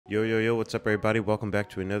Yo, what's up everybody? Welcome back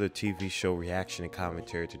to another TV show reaction and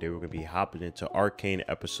commentary. Today we're going to be hopping into Arcane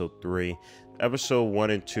episode 3. Episode 1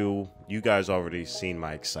 and 2, you guys already seen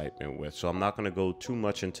my excitement with, so I'm not going to go too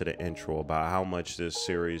much into the intro about how much this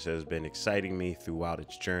series has been exciting me throughout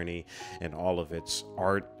its journey and all of its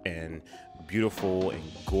art and beautiful and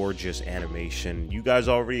gorgeous animation. You guys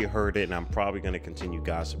already heard it, and I'm probably going to continue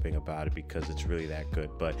gossiping about it because it's really that good.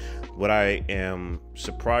 But what I am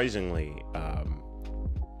surprisingly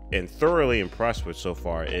and thoroughly impressed with so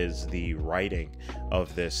far is the writing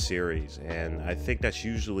of this series, and I think that's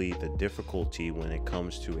usually the difficulty when it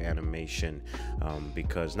comes to animation,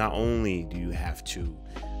 because not only do you have to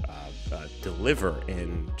deliver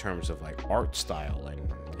in terms of like art style and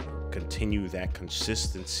continue that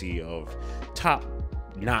consistency of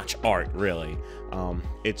top-notch art, really,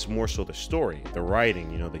 it's more so the story, the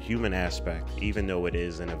writing, the human aspect. Even though it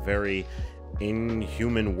is in a very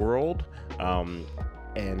inhuman world,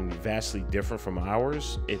 and vastly different from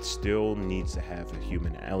ours, it still needs to have a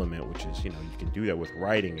human element, which is, you can do that with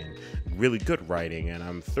writing, and really good writing. And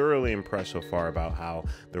I'm thoroughly impressed so far about how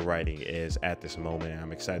the writing is at this moment. And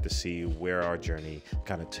I'm excited to see where our journey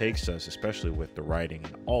kind of takes us, especially with the writing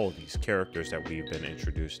and all of these characters that we've been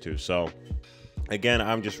introduced to. So again,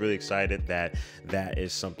 I'm just really excited that that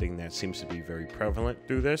is something that seems to be very prevalent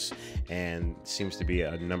through this and seems to be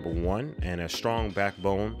a #1 and a strong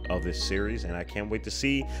backbone of this series. And I can't wait to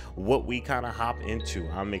see what we kind of hop into.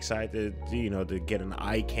 I'm excited to get an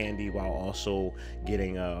eye candy while also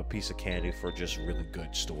getting a piece of candy for just really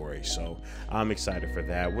good story. So I'm excited for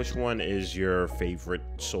that. Which one is your favorite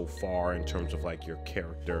so far in terms of like your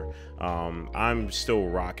character? I'm still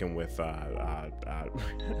rocking with I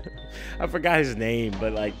forgot his name,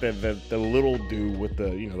 but like the little dude with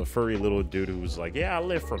the furry little dude who was like, yeah, I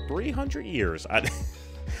lived for 300 years.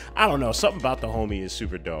 I don't know, something about the homie is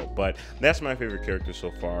super dope. But that's my favorite character so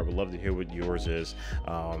far. I would love to hear what yours is.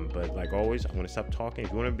 But like always, I'm going to stop talking.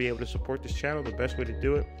 If you want to be able to support this channel, the best way to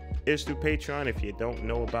do it is through Patreon. If you don't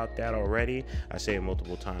know about that already, I say it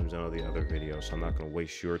multiple times in all the other videos, so I'm not going to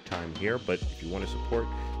waste your time here. But if you want to support,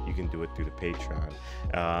 you can do it through the Patreon.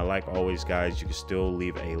 Like always, guys, you can still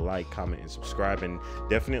leave a like, comment, and subscribe. And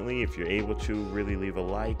definitely, if you're able to, really leave a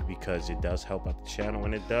like, because it does help out the channel,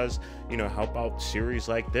 and it does, help out series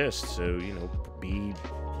like this to, be,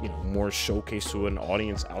 more showcased to an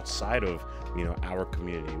audience outside of, our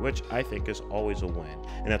community, which I think is always a win.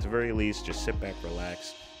 And at the very least, just sit back,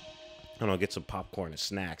 relax, and I'll get some popcorn and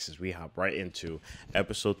snacks as we hop right into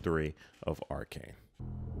episode 3 of Arcane.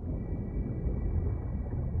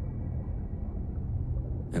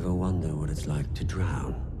 Ever wonder what it's like to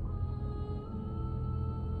drown?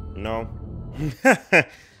 No.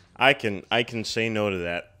 I can say no to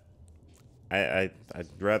that. I'd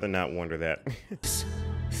rather not wonder that. This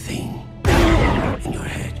thing in your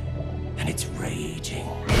head, and it's raging,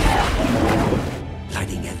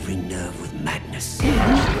 lighting every nerve with madness.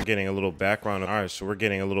 We're getting a little background. All right, so we're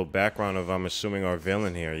getting a little background of, I'm assuming, our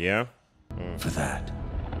villain here, yeah? For that,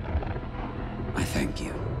 I thank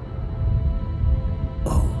you,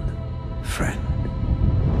 old friend.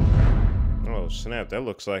 Oh snap! That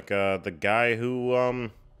looks like the guy who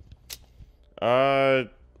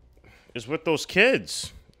is with those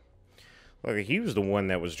kids. Like he was the one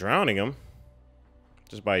that was drowning him,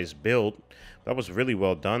 just by his build. That was really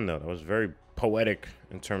well done, though. That was very poetic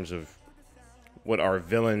in terms of what our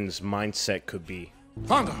villain's mindset could be.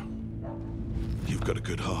 Father, you've got a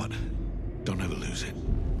good heart. Don't ever lose it,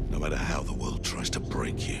 no matter how the world tries to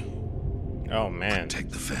break you. Oh man,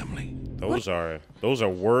 protect the family. Those are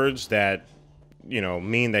words that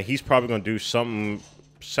mean that he's probably gonna do something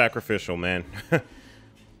sacrificial, man.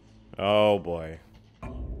 Oh boy.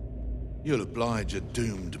 You'll oblige a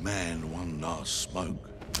doomed man one last smoke.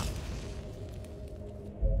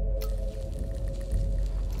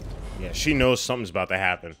 Yeah, she knows something's about to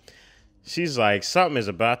happen. She's like, something is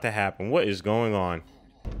about to happen. What is going on?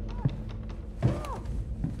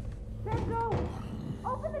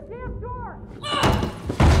 Open the damn door!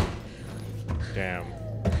 Damn.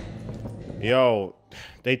 Yo,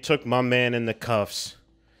 they took my man in the cuffs.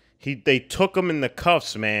 They took him in the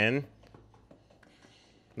cuffs, man.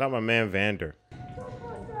 Not my man Vander.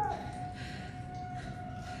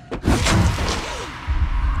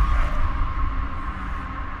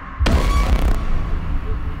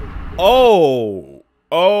 Oh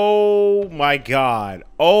my God.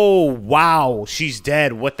 Oh, wow. She's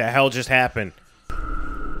dead. What the hell just happened?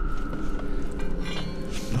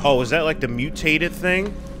 Oh, is that like the mutated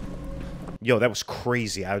thing? Yo, that was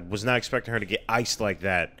crazy. I was not expecting her to get iced like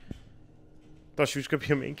that. Thought she was gonna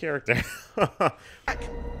be a main character.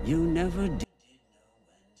 You never did.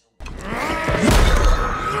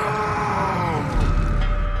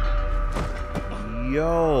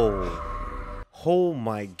 Oh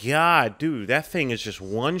my god, dude, that thing is just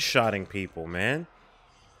one-shotting people, man.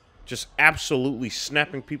 Just absolutely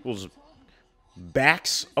snapping people's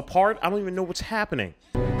backs apart. I don't even know what's happening.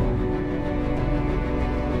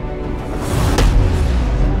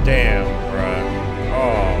 Damn, bruh.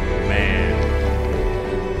 Oh, man.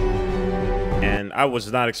 And I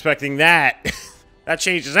was not expecting that. That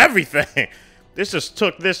changes everything. This just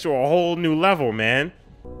took this to a whole new level, man.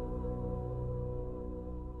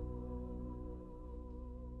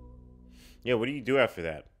 Yeah, what do you do after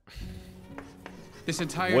that? This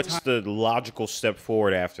entire What's the logical step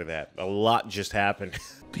forward after that? A lot just happened.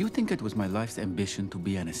 Do you think it was my life's ambition to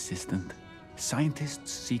be an assistant?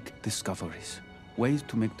 Scientists seek discoveries, ways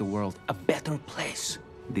to make the world a better place.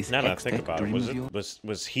 This Now that I think about it,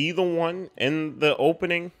 was he the one in the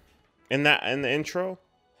opening, in the intro,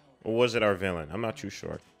 or was it our villain? I'm not too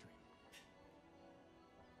sure,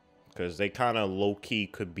 because they kind of low key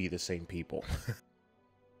could be the same people.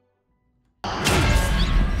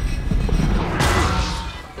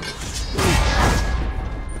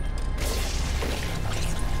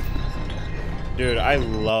 Dude, I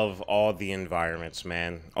love all the environments,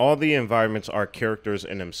 man. All the environments are characters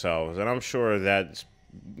in themselves, and I'm sure that's,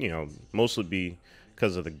 you know, mostly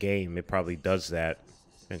because of the game. It probably does that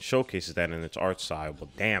and showcases that in its art style.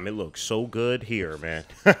 But damn, it looks so good here, man.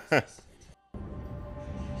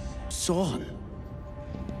 Son.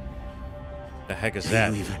 The heck is that?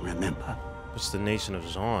 Do you even remember? What's the nation of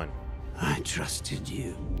Zon? I trusted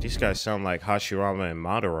you. These guys sound like Hashirama and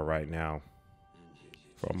Madara right now.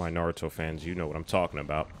 For all my Naruto fans, you know what I'm talking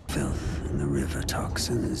about. Filth and the river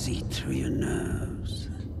toxins eat through your nerves.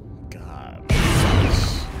 God.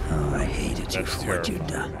 Oh, I hated you That's for what you've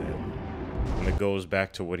terrifying, done. man. And it goes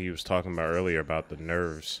back to what he was talking about earlier about the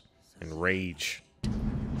nerves and rage.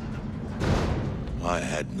 I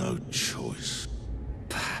had no choice.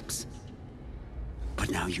 Perhaps.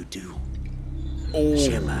 But now you do. Oh,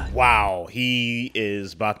 Shimmer. wow. He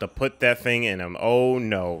is about to put that thing in him. Oh,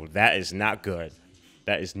 no. That is not good.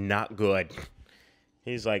 That is not good.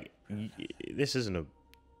 He's like, this isn't a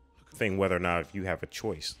thing whether or not if you have a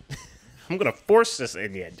choice. I'm going to force this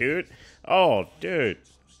in you, dude. Oh, dude.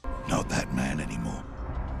 Not that man anymore.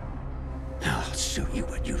 Now I'll show you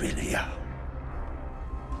what you really are.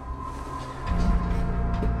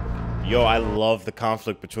 Yo, I love the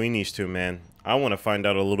conflict between these two, man. I want to find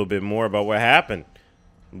out a little bit more about what happened.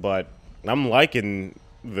 But I'm liking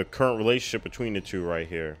the current relationship between the two right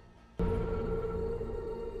here.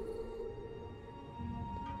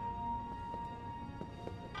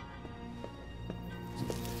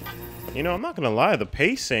 You know, I'm not gonna lie. The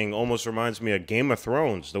pacing almost reminds me of Game of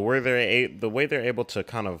Thrones. The way they're able to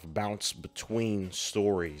kind of bounce between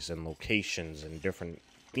stories and locations and different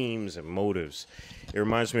themes and motives. It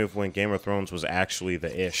reminds me of when Game of Thrones was actually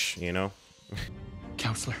the ish. You know.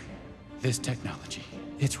 Counselor, this technology,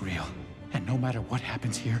 it's real. And no matter what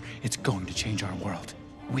happens here, it's going to change our world.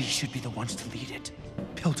 We should be the ones to lead it.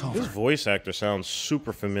 Piltover. This voice actor sounds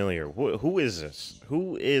super familiar. Who is this?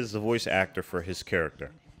 Who is the voice actor for his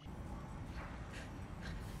character?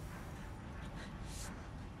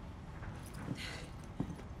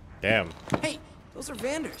 Damn. Hey, those are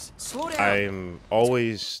Vanders. Slow down. I'm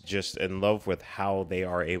always just in love with how they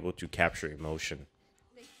are able to capture emotion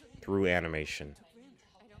through animation.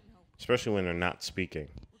 Especially when they're not speaking.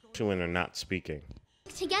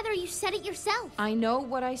 Together, you said it yourself. I know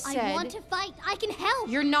what I said. I want to fight. I can help.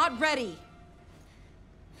 You're not ready.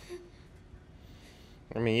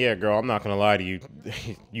 I mean, yeah, girl, I'm not gonna lie to you.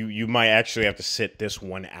 You might actually have to sit this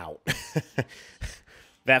one out.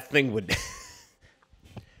 That thing would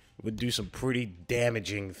do some pretty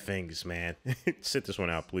damaging things, man. Sit this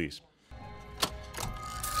one out, please.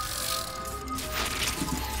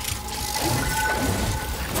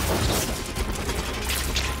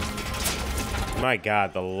 My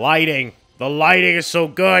God, the lighting is so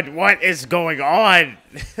good. What is going on?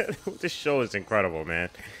 This show is incredible, man.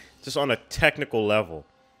 Just on a technical level.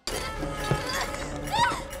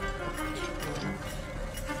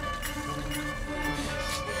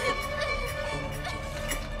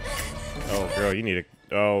 Oh, girl, you need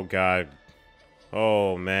a... Oh, God.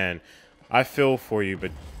 Oh, man. I feel for you, but...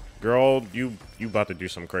 Girl, you about to do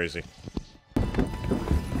something crazy.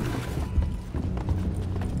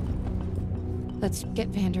 Let's get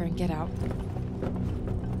Vander and get out.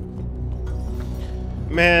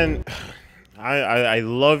 Man, I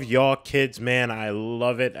love y'all kids, man. I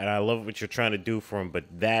love it, and I love what you're trying to do for them, but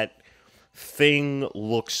that thing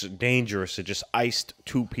looks dangerous. It just iced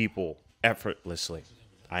two people effortlessly.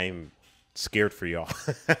 I'm scared for y'all.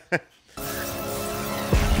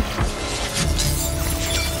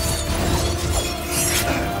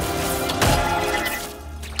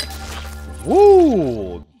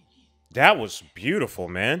 That was beautiful,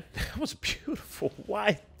 man. That was beautiful.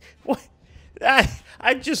 Why? What?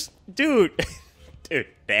 I just, dude, dude,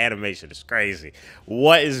 the animation is crazy.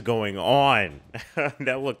 What is going on?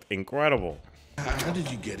 That looked incredible. How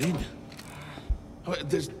did you get in? Oh,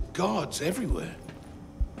 there's guards everywhere.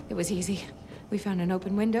 It was easy. We found an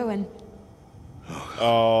open window and...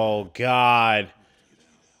 Oh, God.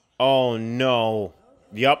 Oh, no.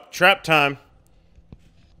 Yup, trap time.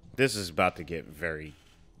 This is about to get very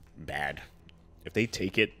bad. If they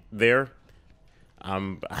take it there,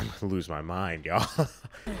 I'm gonna lose my mind, y'all.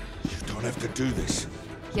 You don't have to do this.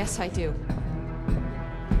 Yes, I do.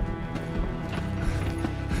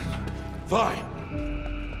 Fine.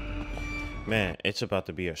 Man, it's about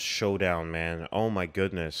to be a showdown, man. Oh my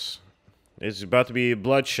goodness. It's about to be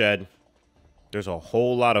bloodshed. There's a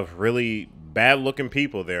whole lot of really bad looking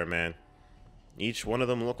people there, man. Each one of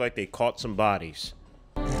them look like they caught some bodies.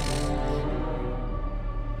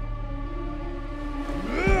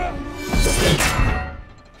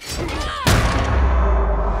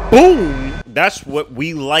 Boom! That's what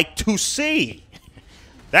we like to see.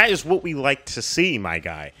 That is what we like to see, my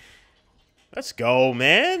guy. Let's go,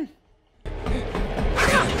 man.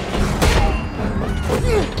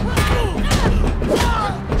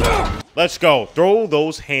 Let's go. Throw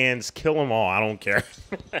those hands. Kill them all. I don't care.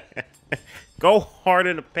 Go hard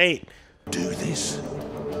in the paint. Do this.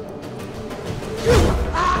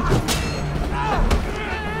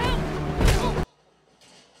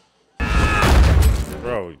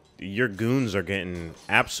 Bro, your goons are getting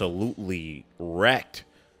absolutely wrecked.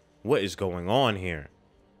 What is going on here?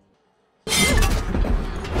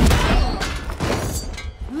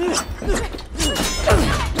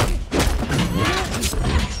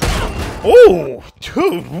 Oh,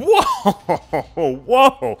 dude, whoa,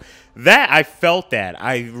 whoa. That, I felt that.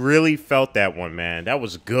 I really felt that one, man. That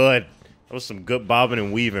was good. That was some good bobbing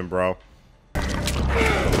and weaving, bro. This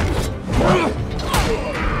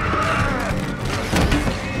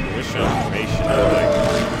animation is like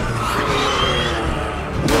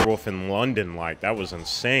Werewolf in London, like. That was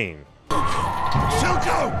insane.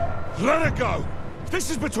 Silco! Let her go!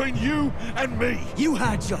 This is between you and me! You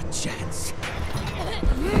had your chance.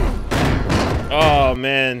 Oh,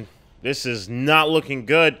 man. This is not looking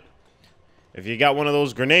good. If you got one of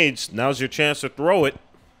those grenades, now's your chance to throw it.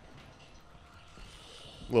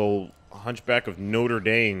 Little Hunchback of Notre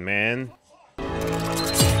Dame, man.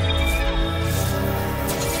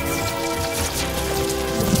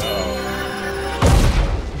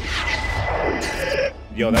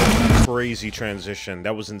 Yo, that was a crazy transition.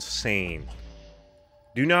 That was insane.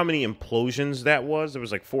 Do you know how many implosions that was? There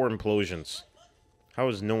was like 4 implosions. How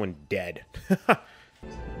is no one dead?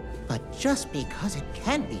 But just because it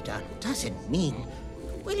can be done doesn't mean...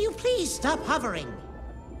 Will you please stop hovering?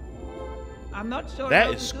 I'm not sure That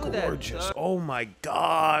how is to do that, gorgeous. sir. Oh my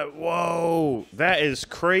god. Whoa. That is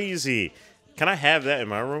crazy. Can I have that in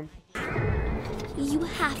my room? You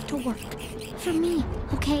have to work. For me,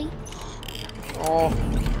 okay? Oh.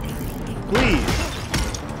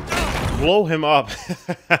 Please. Blow him up.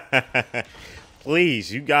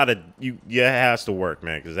 Please, you gotta, it has to work,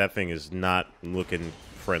 man, because that thing is not looking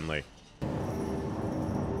friendly.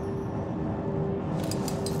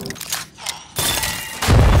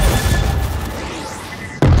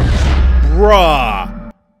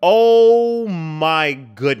 Bruh. Oh my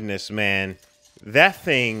goodness, man. That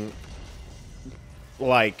thing,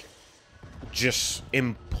 like, just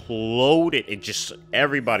imploded. It just,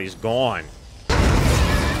 everybody's gone.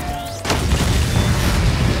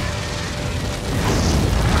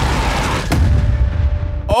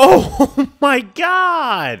 Oh my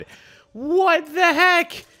god! What the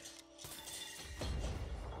heck?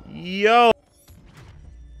 Yo.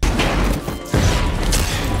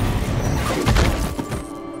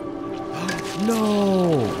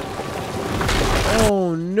 No.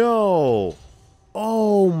 Oh no.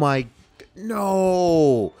 Oh my,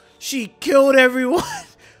 no. She killed everyone.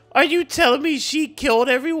 Are you telling me she killed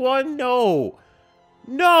everyone? No.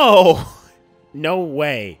 No. No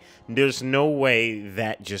way. There's no way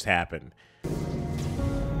that just happened.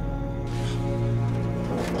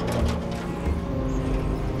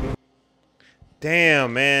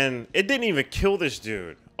 Damn, man. It didn't even kill this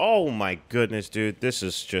dude. Oh my goodness, dude. This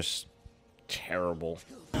is just terrible.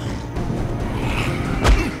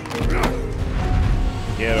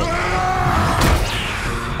 Get him.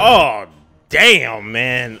 Oh, damn,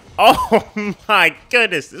 man. Oh my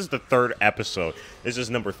goodness. This is the 3rd episode. This is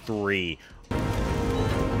number 3.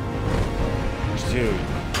 Dude,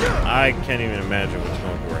 I can't even imagine what's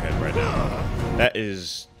going through her head right now. That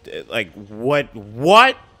is, like, what?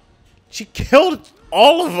 What? She killed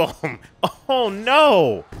all of them. Oh,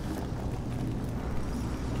 no.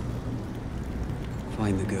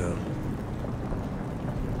 find the girl.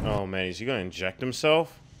 Oh man, is he gonna inject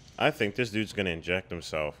himself? I think this dude's gonna inject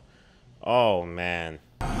himself. Oh man.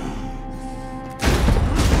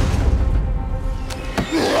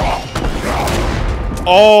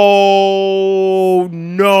 Oh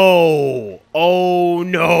no! Oh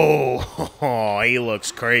no! Oh, he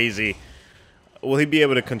looks crazy. Will he be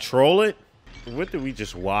able to control it? What did we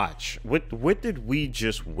just watch? What did we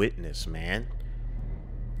just witness, man?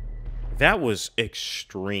 That was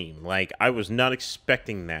extreme. Like, I was not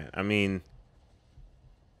expecting that. I mean,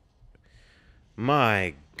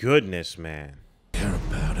 my goodness, man. Care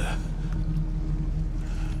about her.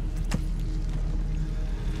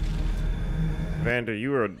 Vander,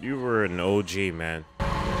 you were an OG, man.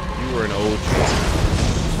 You were an OG.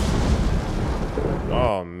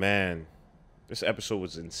 Oh man, this episode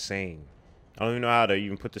was insane. I don't even know how to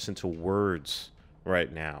even put this into words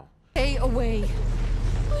right now. Stay away.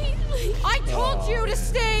 I told you to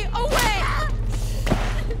stay away.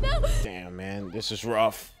 No. Damn, man, this is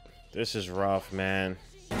rough. This is rough, man.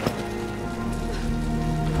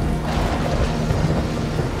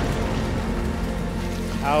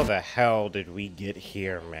 How the hell did we get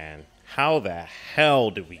here, man? How the hell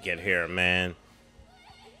did we get here, man?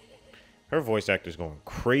 Her voice actor's going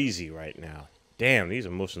crazy right now. Damn, these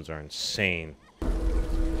emotions are insane.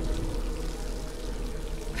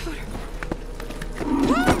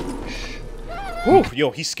 Whew, yo,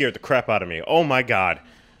 he scared the crap out of me. Oh my god.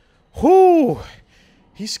 Whew.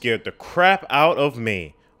 He scared the crap out of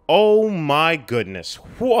me. Oh my goodness.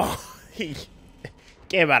 Whoa. He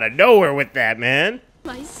came out of nowhere with that, man.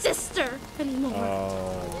 My sister anymore.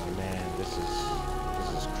 Oh man, this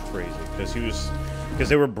is crazy. Because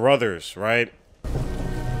they were brothers, right?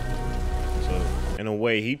 So in a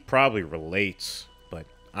way, he probably relates, but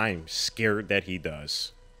I'm scared that he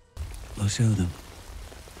does. We'll show them.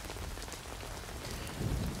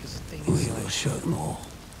 We will show them all.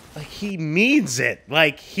 Like, he means it.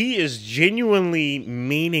 Like, he is genuinely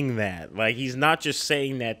meaning that. Like, he's not just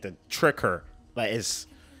saying that to trick her. Like,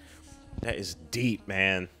 that is deep,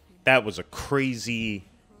 man. That was a crazy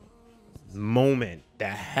moment. The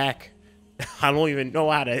heck? I don't even know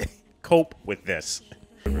how to cope with this.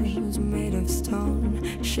 Made of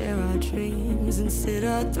stone, share our dreams and sit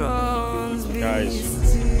our thrones.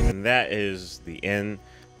 Guys, and that is the end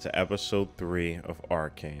to episode 3 of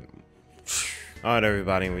Arcane. Alright,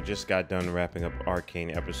 everybody, we just got done wrapping up Arcane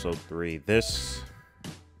episode 3. This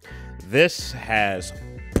has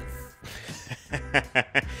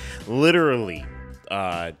literally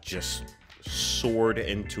just soared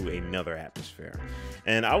into another atmosphere.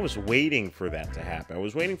 And I was waiting for that to happen. I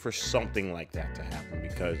was waiting for something like that to happen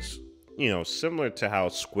because, you know, similar to how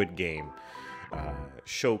Squid Game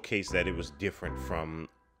showcased that it was different from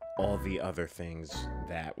all the other things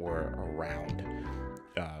that were around,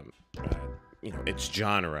 you know, its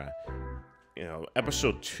genre. You know,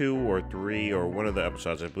 episode 2 or 3 or one of the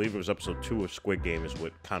episodes, I believe it was episode 2 of Squid Game, is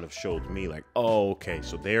what kind of showed me like, oh, okay,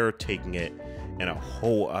 so they're taking it in a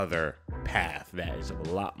whole other path that is a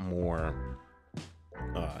lot more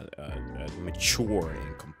mature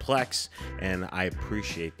and complex, and I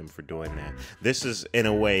appreciate them for doing that. This is, in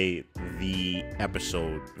a way, the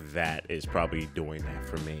episode that is probably doing that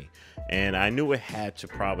for me, and I knew it had to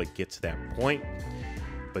probably get to that point,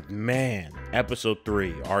 but man, episode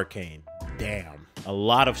 3, Arcane, damn, a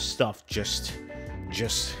lot of stuff just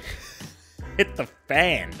hit the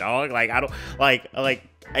fan, dog. Like, I don't like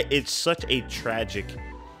it's such a tragedy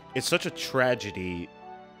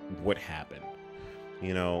what happened,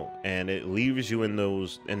 you know, and it leaves you in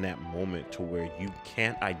that moment to where you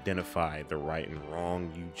can't identify the right and wrong.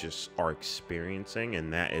 You just are experiencing,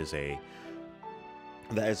 and that is a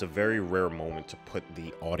very rare moment to put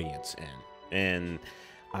the audience in. And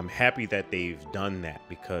I'm happy that they've done that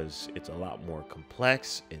because it's a lot more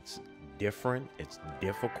complex, it's different, it's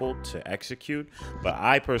difficult to execute, but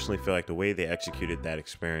I personally feel like the way they executed that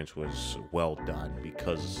experience was well done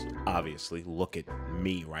because obviously, look at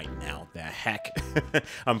me right now, the heck.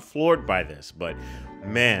 I'm floored by this, but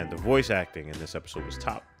man, the voice acting in this episode was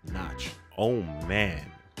top notch. Oh man,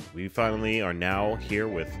 we finally are now here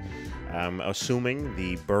with assuming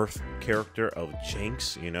the birth character of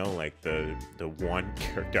Jinx, you know, like the one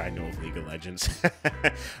character I know of League of Legends.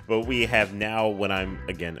 But we have now what I'm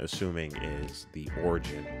again assuming is the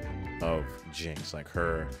origin of Jinx, like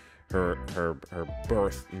her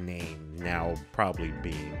birth name now probably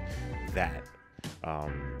being that,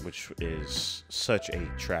 which is such a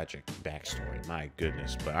tragic backstory. My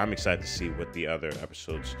goodness, but I'm excited to see what the other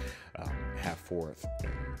episodes have forth.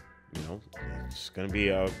 you know, it's going to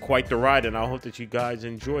be quite the ride, and I hope that you guys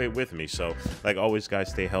enjoy it with me. So, like always, guys,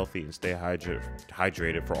 stay healthy and stay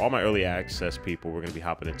hydrated. For all my early access people, we're going to be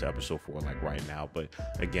hopping into episode 4 like right now. But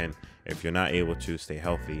again, if you're not able to, stay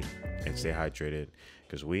healthy and stay hydrated,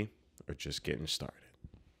 because we are just getting started.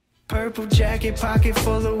 Purple jacket, pocket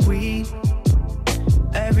full of weed.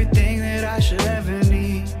 Everything that I should ever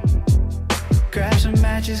need. Grab some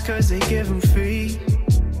matches cause they give them free.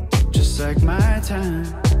 Just like my time.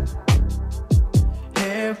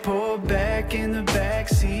 Hair pulled back in the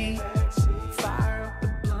backseat.